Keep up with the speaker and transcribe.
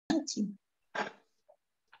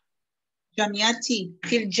جامعتي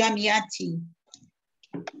في الجامعة.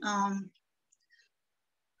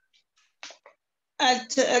 I'll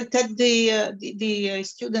tell the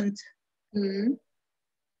student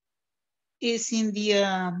is in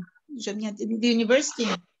the university.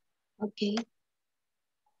 Okay.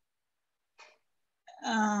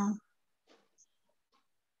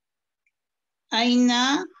 أين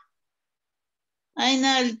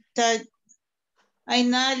التاجر؟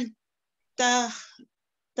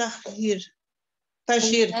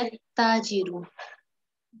 التاجر.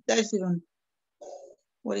 تاجر.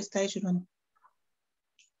 What is تاجر؟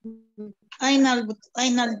 أين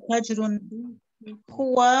التاجر؟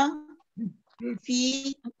 هو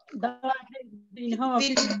في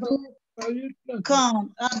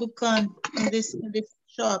دكان in this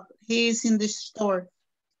shop. He is in this store.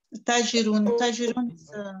 تاجر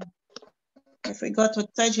I forgot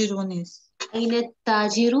what تاجر is. أين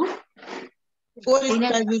التاجر؟ What is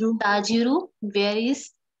تاجر? تاجر. Where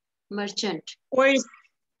is merchant? Where is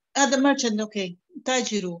the merchant? Okay.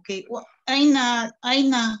 تاجر. Okay. أين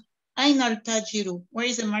التاجر? Where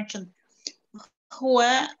is the merchant? هو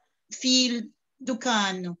في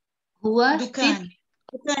الدكان. هو دكان.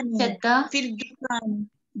 في الدكان.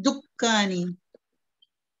 دكاني.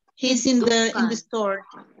 He's in the store.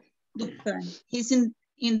 دكان. He's in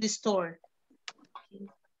the store.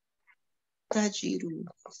 تاجر.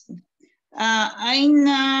 أين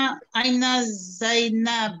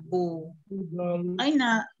زينب؟ أين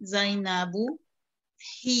زينب؟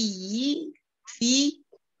 هي في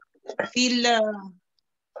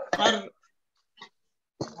غرفة.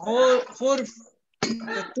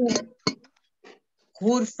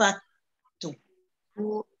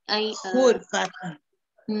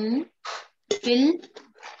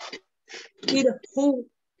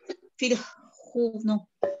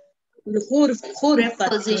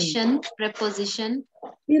 Preposition.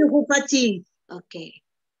 في غرفتي. Okay.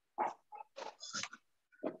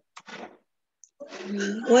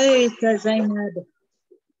 Where is Zainab?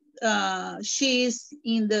 She is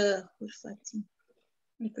in the غرفتي.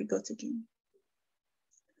 I forgot again.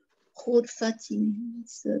 غرفتي.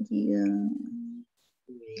 It's I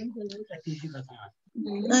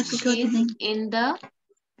forgot the name.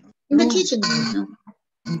 In the kitchen. No.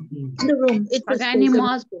 In the room. It's in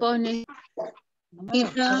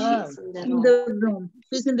the room.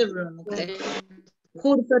 She's in the room. Okay.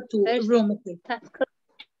 غرفة room. Okay.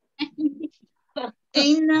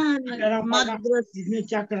 أين المدرسة؟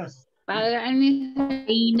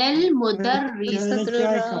 أين المدرس؟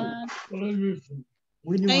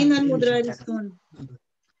 أين المدرسون؟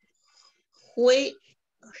 هو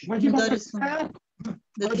مدرسون.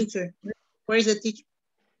 The teacher. Where is the teacher?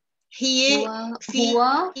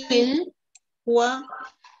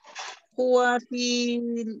 هو في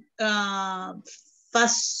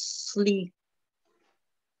فصلي.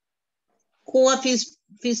 هو في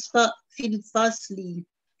الفصل.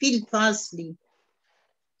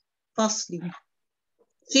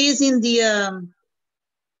 She is in the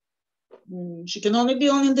she can only be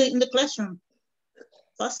in the classroom.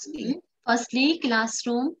 Firstly,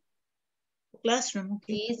 classroom. Classroom,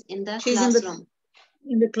 okay. She is in the classroom.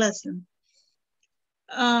 In the classroom.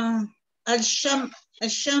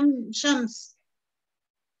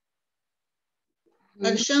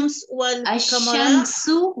 الشمس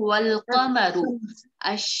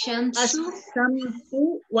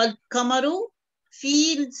والقمر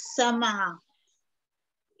في السماء.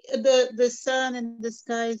 The sun and the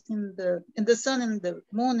sky is in the sun and the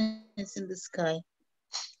moon is in the sky.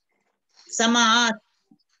 سماءات.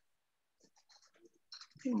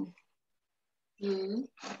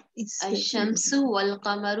 الشمس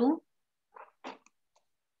والقمر.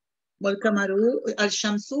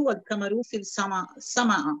 الشمس والقمر في السماء.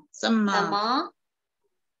 سماء.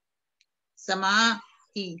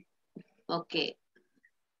 Okay.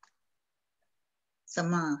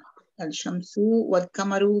 سماء. الشمس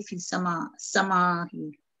والقمر في السماء.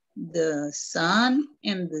 The sun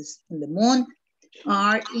and the moon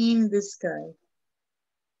are in the sky.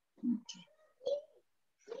 Okay.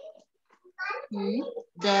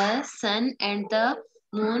 The sun and the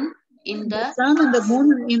moon in the sun and the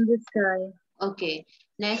moon are in the sky. Okay.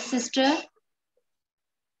 Next, sister.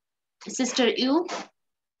 Sister, you.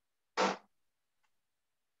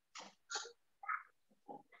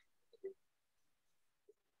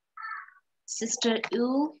 Sister,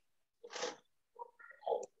 you.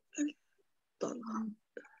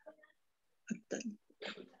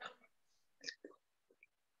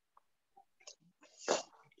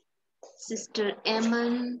 Sister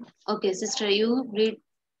Eman. Okay, sister, you read.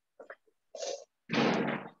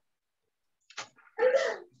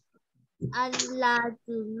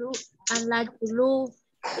 Al-rajulu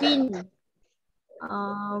fin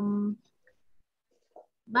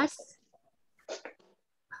mas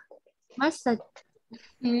masjid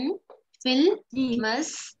Fil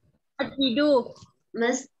masjidu.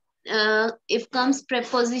 must if comes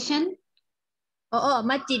preposition.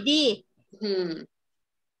 Masjidi.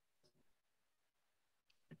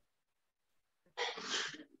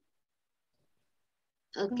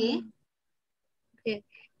 Okay. Okay.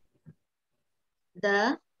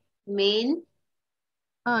 The main.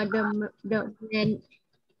 The man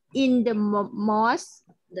in the mosque.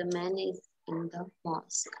 The man is in the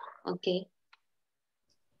mosque. Okay.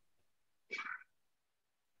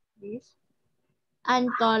 This.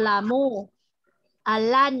 An-qalamu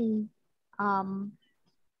alan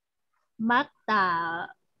maktabi.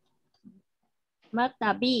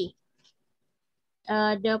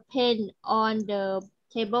 The pen on the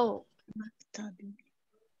table.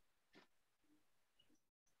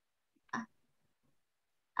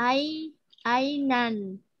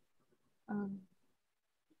 Ainan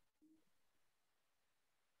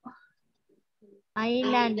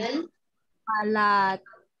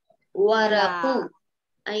waraku.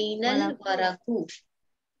 Ainal waraku.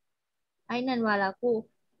 Ainan waraku.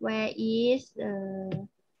 Where is the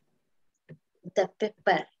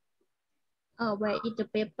paper? Where is the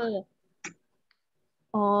paper?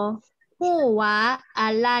 Huwa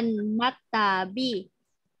alan maktabi.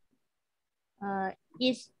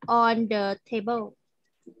 Is on the table.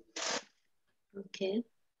 Okay.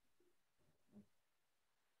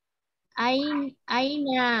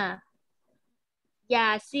 Aina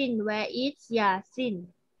Yasin. Where is Yasin?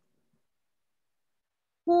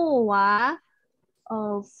 Huwa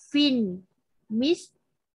fin Miss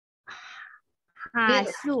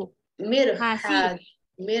Hasu.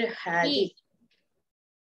 Mirhadi.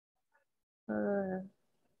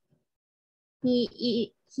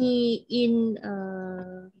 He in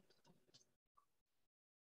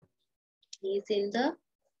He's in the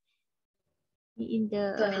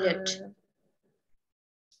toilet.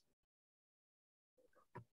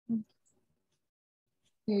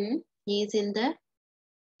 He's in the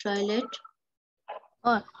toilet.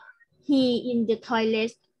 He in the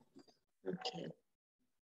toilet. Okay.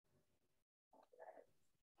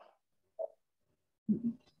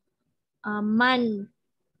 Man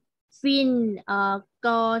fin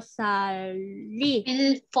gosali.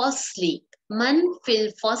 Fil firstly. Man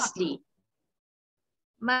fil firstly.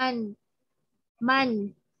 Man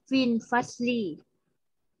fin firstly.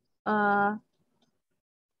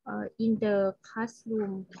 In the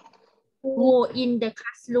classroom. Who in the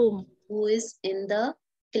classroom? Who is in the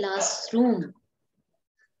classroom?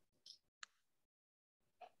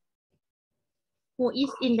 Who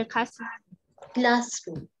is in the classroom?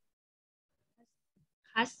 Classroom.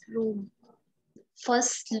 Classroom.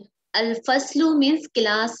 Al-faslu means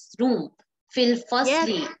classroom. Fil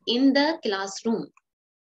firstly, yes. in the classroom.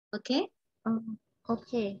 Okay?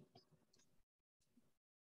 Okay.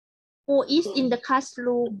 Who is in the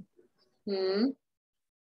classroom? Who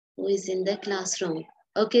is in the classroom?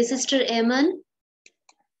 Okay, Sister Eman.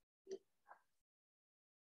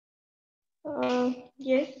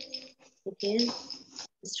 Yes. Okay.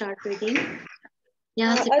 Start reading.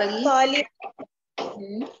 यहाँ से पढ़िए.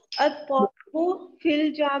 अत-तालिबु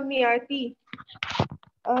fill जामियाती.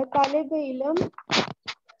 तालिब इल्म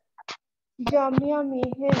जामिया में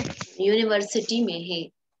है. University में है.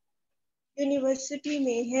 University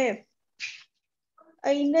में है.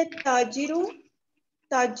 ऐन ताजिरु.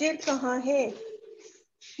 ताजिर कहाँ है?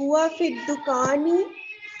 हुआ फिद दुकानी.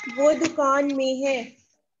 वो दुकान में है.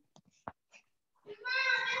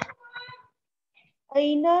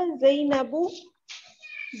 ऐना ज़ैनबु.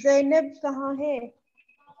 ज़ैनब कहाँ है?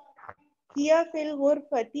 हिया फिल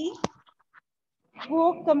गुरफती.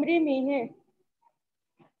 वो कमरे में है.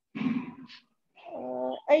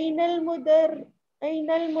 ऐनल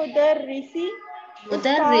मुदर्रिसी.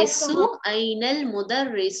 मुदर्रिसु. ऐनल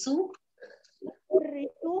मुदर्रिसु.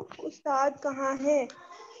 उस्ताद कहाँ है?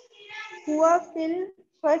 हुआ फिल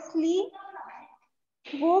फसली.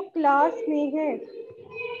 वो क्लास में है.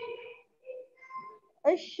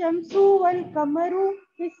 अश-शम्सु वल कमरु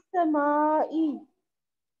फिस-समाई.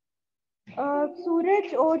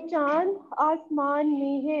 सूरज और चांद आसमान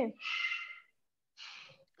में है.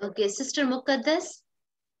 Okay, Sister Muqaddas.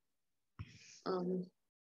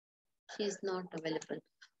 She is not available.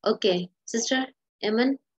 Okay, Sister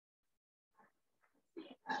Eman.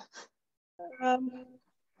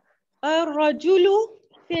 ar-rajulu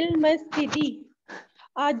fil masjidi.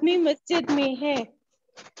 आदमी मस्जिद में है.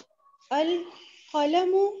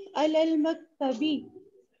 अल-कलमु अलल मक्तबी.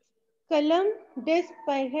 कलम डेस्क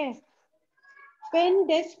पर है. पेन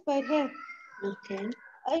डेस्क पर है। Okay.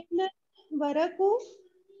 अइना वरकु,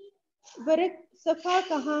 वरक सफा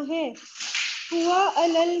कहाँ है? हुआ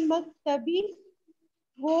अलल मक्तबी,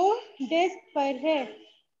 वो डेस्क पर है।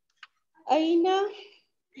 अइना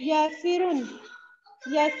यासिरुन,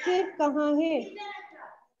 यासिर कहाँ है?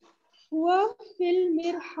 हुआ फिल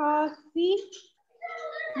मिरहासी,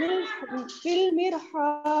 फिल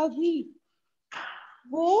मिरहाबी,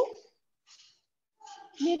 वो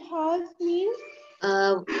मिरहाज मीन्स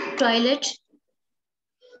Toilet.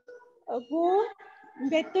 वो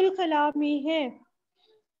बैतुल खला में है।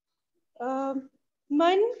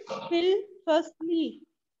 मन फिल फसली,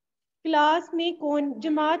 क्लास में कौन,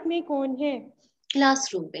 जमात में कौन है?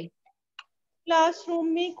 Classroom में. क्लासरूम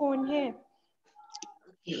में कौन है?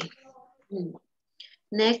 Okay.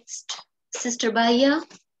 Next, Sister Baya.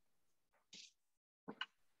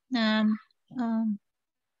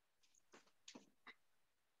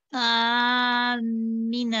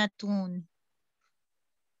 Aminatun.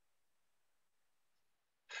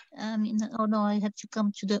 Oh no, I have to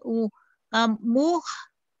come to the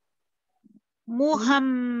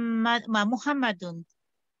Muhammadun.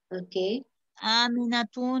 Okay.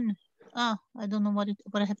 Aminatun. I don't know what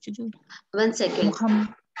I have to do. 1 second.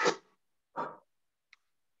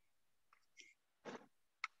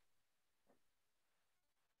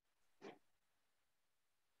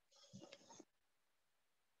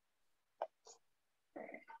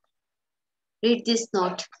 Read this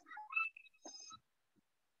note.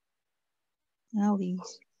 Now we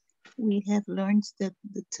have learned that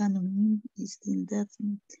the tanween is the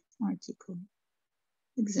indefinite article.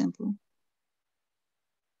 Example.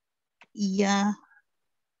 Ya.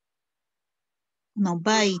 No,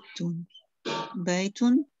 baitun.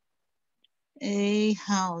 Baitun, a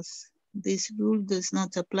house. This rule does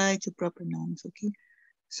not apply to proper nouns, okay?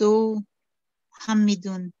 So,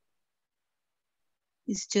 Hamidun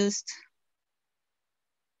is just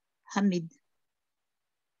Hamid.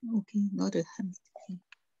 Okay, not a Hamid.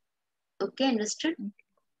 Okay, understood?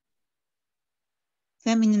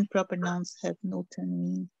 Feminine proper nouns have no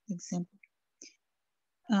tanween. Example.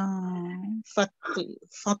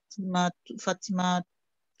 Fatima,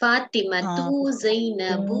 Fatimatu,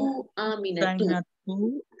 Zainabu, Aminatu.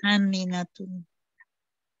 Zainatu, Aminatu.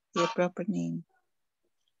 Their proper name.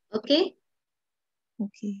 Okay?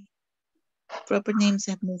 Okay. Proper names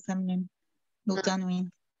have no feminine, no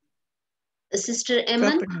tanween. Sister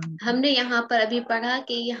एमन, हमने यहाँ पर अभी पढ़ा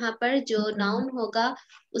कि यहाँ पर जो नाउन होगा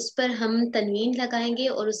उस पर हम तनवीन लगाएंगे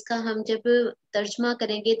और उसका हम जब तर्जमा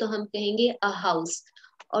करेंगे तो हम कहेंगे अ हाउस।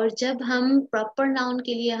 और जब हम प्रॉपर नाउन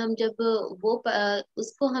के लिए हम जब वो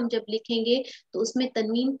उसको हम जब लिखेंगे तो उसमें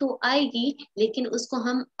तनवीन तो आएगी लेकिन उसको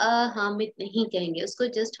हम अ हामिद नहीं कहेंगे, उसको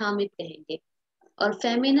जस्ट हामिद कहेंगे। और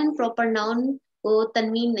फेमिनिन प्रॉपर नाउन को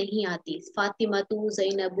तनवीन नहीं आती, फातिमातु,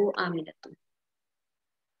 ज़ैनबु, आमिनतु।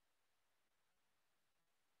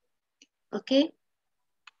 Okay.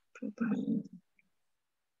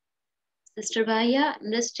 Sister Baya,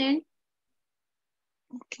 understand?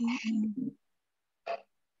 Okay.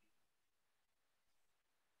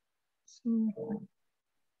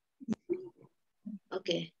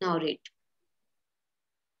 Okay, now read.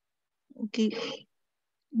 Okay.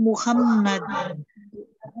 Muhammad.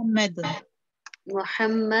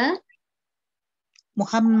 Muhammadun.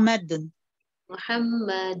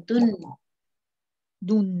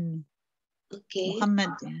 Dun. Okay.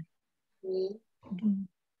 Muhammadun. Dun. Dun.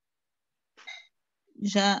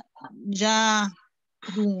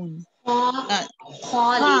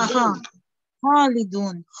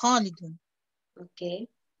 Khalidun. Okay.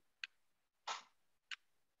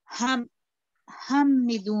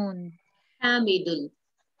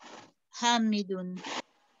 Hamidun.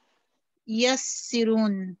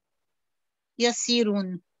 Yassirun.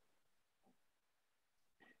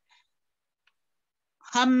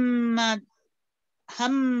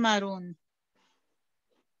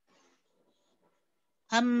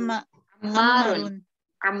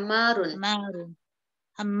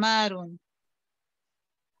 Hammarun.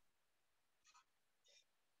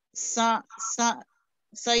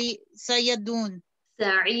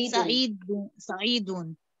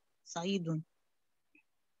 Sayyidun. Sa'idun.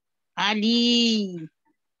 Aliyun.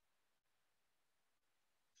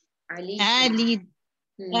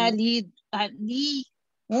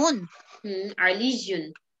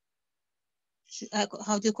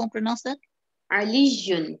 How do you pronounce that?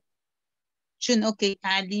 Aliyun. Shun, okay.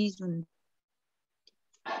 Aliyun.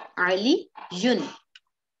 Aliyun.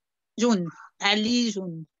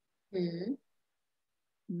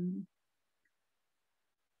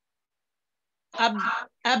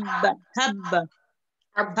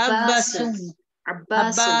 Abbasun.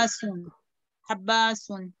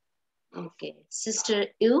 Abbasun. Okay. Sister,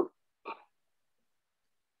 you?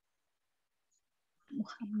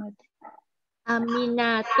 Muhammad.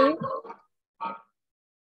 Aminatu,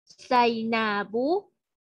 Zainabu,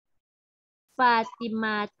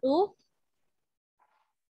 Fatimatu,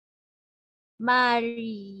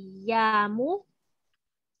 Mariamu,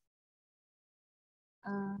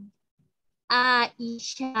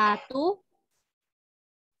 Aishatu,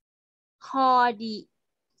 Khadijatu,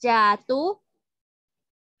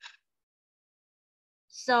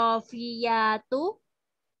 Sofiyatu,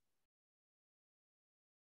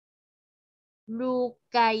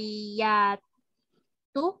 Ruqayyatu,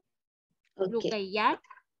 Okay. Ruqayyat,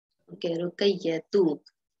 Okay. Ruqayyatu.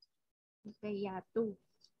 Ruqayyatu.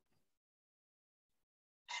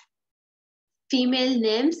 Female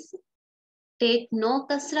names take no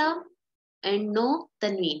kasra and no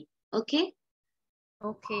tanween. Okay.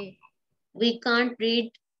 Okay. We can't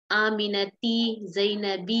read Aminati,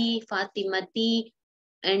 Zainabi, Fatimati,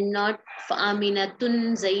 and not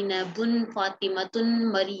Aminatun, Zainabun, Fatimatun,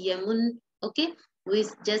 Maryamun. Okay. We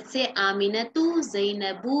just say Aminatu,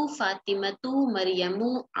 Zainabu, Fatimatu,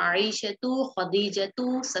 Maryamu, Aishatu,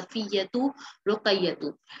 Khadijatu, Safiyatu,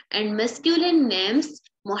 Ruqayyatu. And masculine names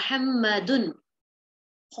Muhammadun,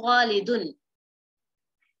 Khalidun,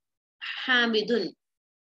 Hamidun.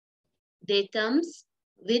 They comes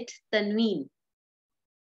with tanween.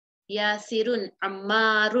 Yasirun,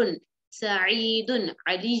 Ammarun, Sa'idun,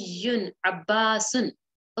 Aliyun, Abbasun.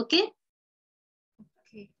 Okay?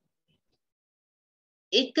 Okay.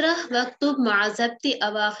 Ikrah waktub ma'azabti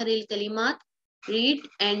awakhiril kalimat. Read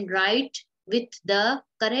and write with the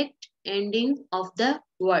correct ending of the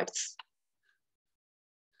words.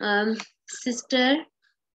 Sister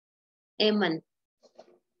Eman.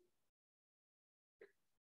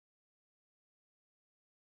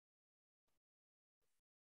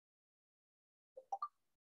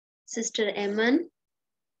 Sister Eman.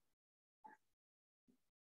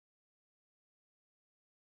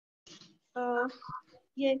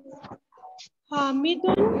 Yes.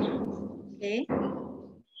 Hamidun, Okay.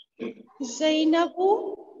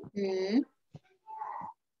 Zainabu,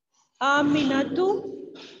 Aminatu,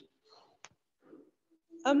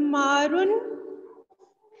 Ammarun,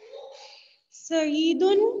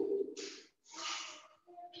 Saeedun,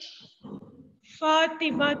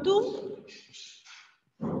 Fatimatu,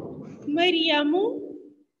 Maryamu,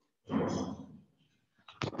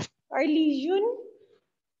 Aliyun,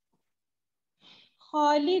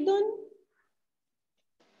 Khalidun,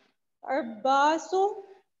 Abbasu,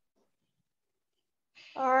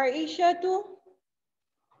 Aishatu,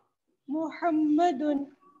 Muhammadun,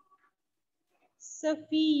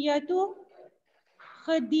 Safiyatu,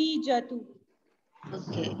 Khadijatu.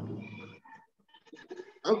 Okay.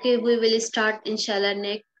 Okay, we will start inshallah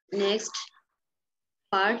next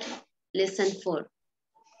part, lesson 4.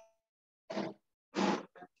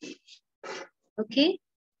 Okay?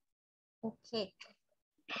 Okay.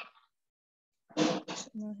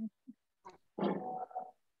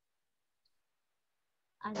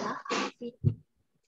 Allah Hafiz.